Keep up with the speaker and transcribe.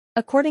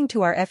According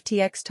to our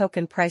FTX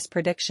token price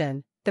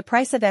prediction, the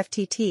price of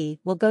FTT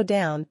will go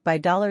down by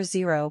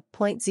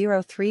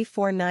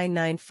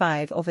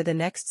 $0.034995 over the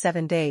next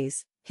 7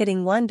 days,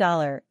 hitting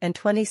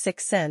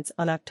 $1.26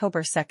 on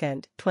October 2,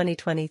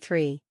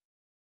 2023.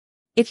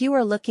 If you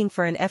are looking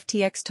for an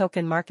FTX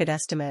token market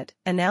estimate,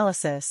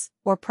 analysis,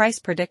 or price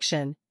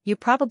prediction, you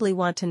probably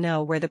want to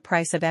know where the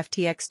price of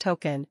FTX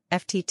token,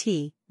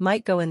 FTT,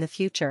 might go in the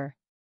future.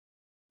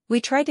 We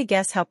try to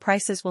guess how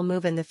prices will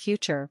move in the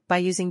future by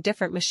using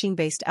different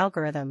machine-based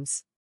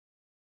algorithms.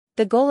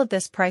 The goal of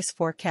this price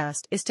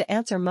forecast is to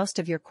answer most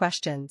of your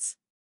questions.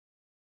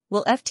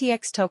 Will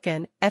FTX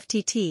token,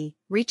 FTT,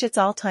 reach its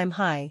all-time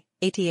high,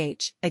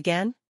 ATH,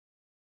 again?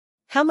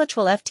 How much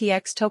will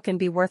FTX token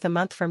be worth a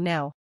month from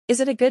now? Is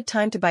it a good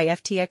time to buy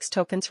FTX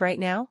tokens right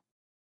now?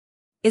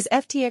 Is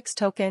FTX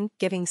token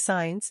giving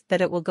signs that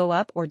it will go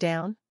up or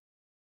down?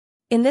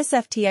 In this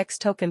FTX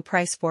token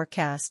price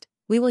forecast,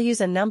 we will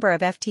use a number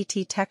of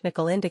FTT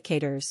technical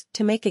indicators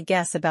to make a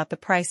guess about the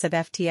price of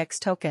FTX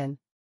token.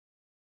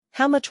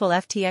 How much will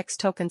FTX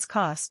tokens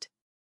cost?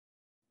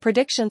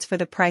 Predictions for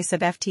the price of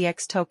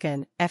FTX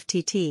token,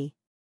 FTT.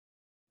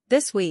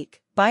 This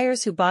week,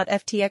 buyers who bought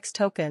FTX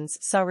tokens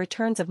saw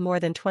returns of more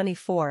than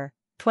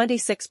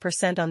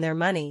 26% on their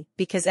money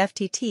because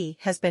FTT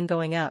has been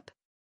going up.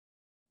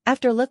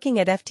 After looking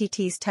at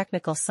FTT's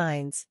technical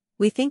signs,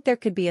 we think there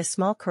could be a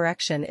small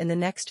correction in the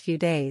next few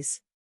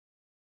days.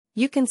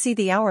 You can see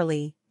the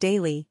hourly,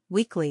 daily,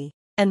 weekly,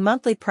 and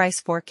monthly price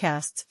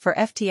forecasts for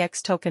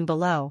FTX token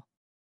below.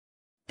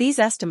 These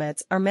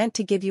estimates are meant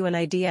to give you an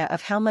idea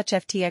of how much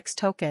FTX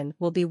token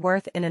will be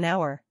worth in an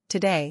hour,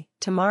 today,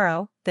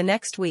 tomorrow, the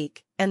next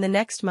week, and the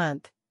next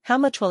month. How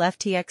much will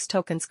FTX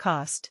tokens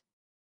cost?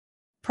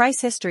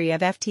 Price history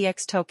of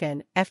FTX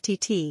token,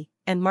 FTT,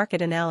 and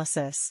market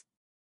analysis.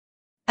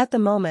 At the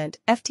moment,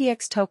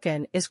 FTX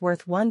token is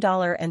worth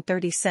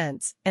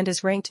 $1.30 and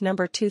is ranked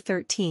number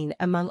 213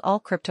 among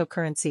all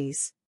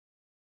cryptocurrencies.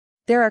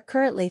 There are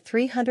currently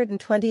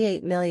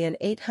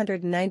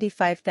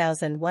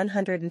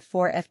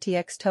 328,895,104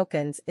 FTX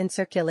tokens in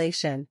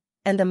circulation,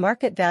 and the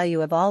market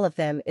value of all of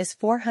them is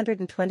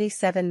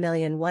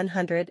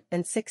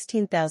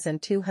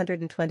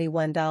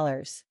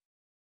 $427,116,221.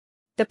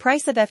 The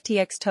price of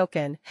FTX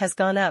token has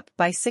gone up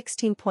by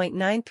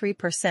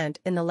 16.93%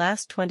 in the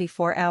last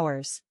 24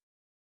 hours.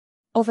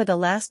 Over the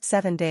last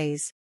 7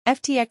 days,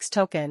 FTX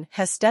token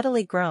has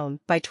steadily grown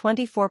by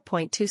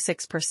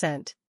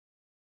 24.26%.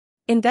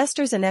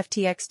 Investors in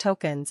FTX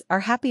tokens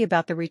are happy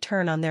about the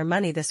return on their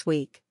money this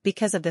week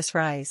because of this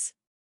rise.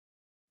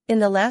 In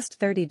the last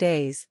 30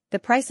 days, the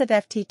price of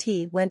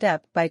FTT went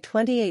up by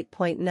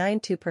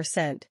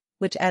 28.92%,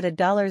 which added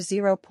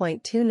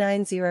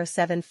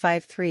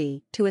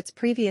 $0.290753 to its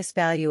previous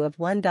value of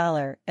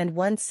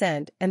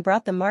 $1.01 and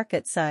brought the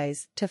market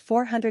size to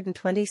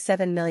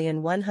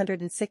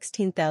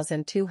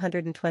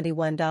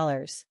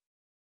 $427,116,221.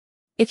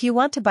 If you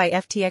want to buy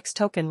FTX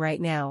token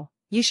right now,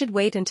 you should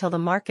wait until the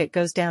market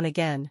goes down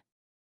again.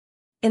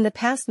 In the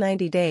past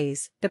 90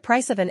 days, the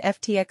price of an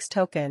FTX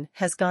token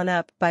has gone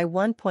up by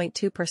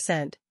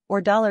 1.2%,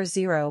 or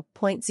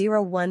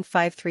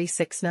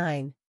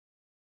 $0.015369.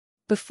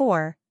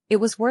 Before, it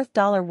was worth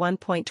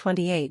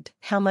 $1.28.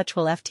 How much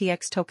will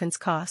FTX tokens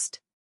cost?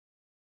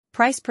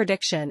 Price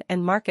prediction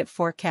and market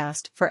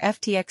forecast for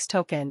FTX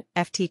token,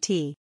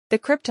 FTT. The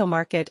crypto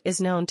market is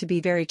known to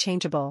be very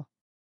changeable.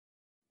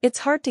 It's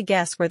hard to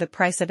guess where the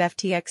price of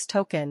FTX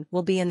token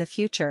will be in the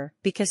future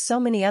because so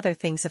many other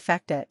things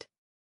affect it.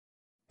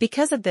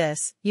 Because of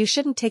this, you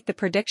shouldn't take the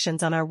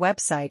predictions on our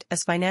website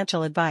as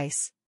financial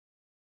advice.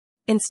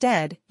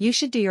 Instead, you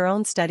should do your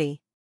own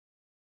study.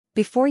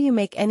 Before you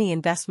make any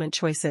investment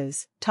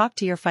choices, talk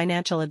to your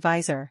financial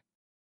advisor.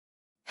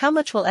 How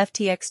much will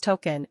FTX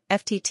token,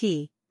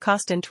 FTT,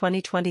 cost in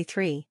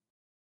 2023?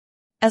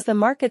 As the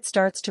market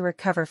starts to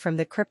recover from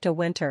the crypto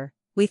winter,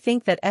 we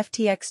think that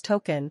FTX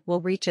token will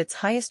reach its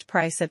highest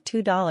price of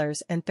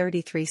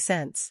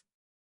 $2.33.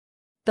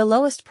 The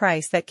lowest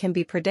price that can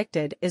be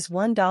predicted is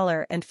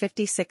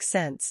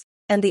 $1.56,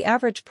 and the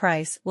average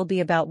price will be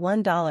about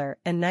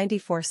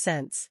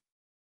 $1.94.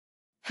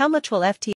 How much will FTX